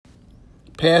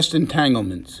Past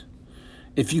entanglements.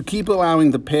 If you keep allowing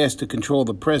the past to control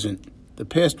the present, the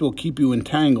past will keep you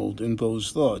entangled in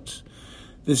those thoughts.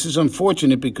 This is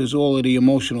unfortunate because all of the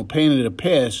emotional pain of the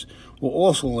past will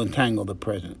also entangle the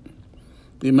present.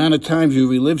 The amount of times you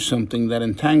relive something that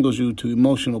entangles you to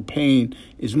emotional pain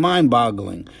is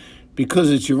mind-boggling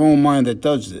because it's your own mind that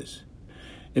does this.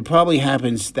 It probably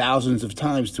happens thousands of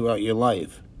times throughout your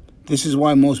life. This is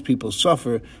why most people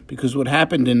suffer, because what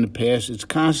happened in the past is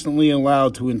constantly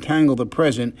allowed to entangle the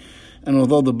present, and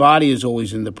although the body is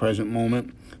always in the present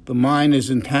moment, the mind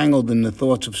is entangled in the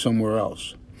thoughts of somewhere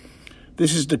else.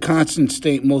 This is the constant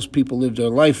state most people live their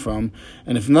life from,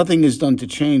 and if nothing is done to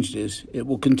change this, it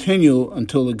will continue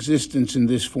until existence in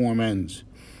this form ends.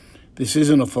 This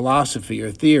isn't a philosophy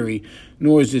or theory,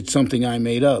 nor is it something I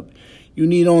made up. You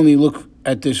need only look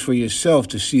at this for yourself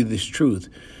to see this truth.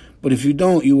 But if you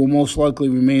don't, you will most likely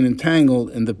remain entangled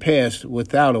in the past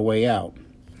without a way out.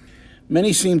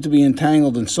 Many seem to be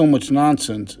entangled in so much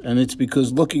nonsense, and it's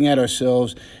because looking at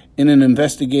ourselves in an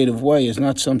investigative way is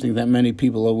not something that many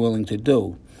people are willing to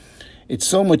do. It's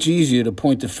so much easier to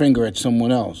point the finger at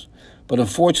someone else. But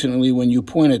unfortunately, when you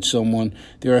point at someone,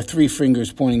 there are 3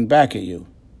 fingers pointing back at you.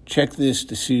 Check this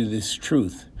to see this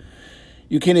truth.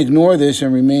 You can ignore this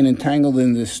and remain entangled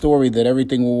in the story that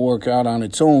everything will work out on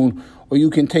its own, or you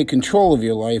can take control of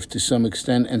your life to some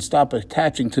extent and stop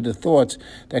attaching to the thoughts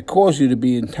that cause you to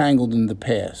be entangled in the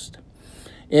past.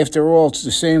 After all, it's the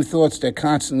same thoughts that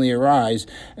constantly arise,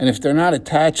 and if they're not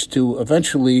attached to,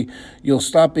 eventually you'll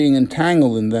stop being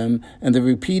entangled in them, and the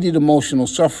repeated emotional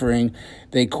suffering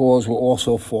they cause will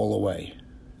also fall away.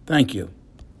 Thank you.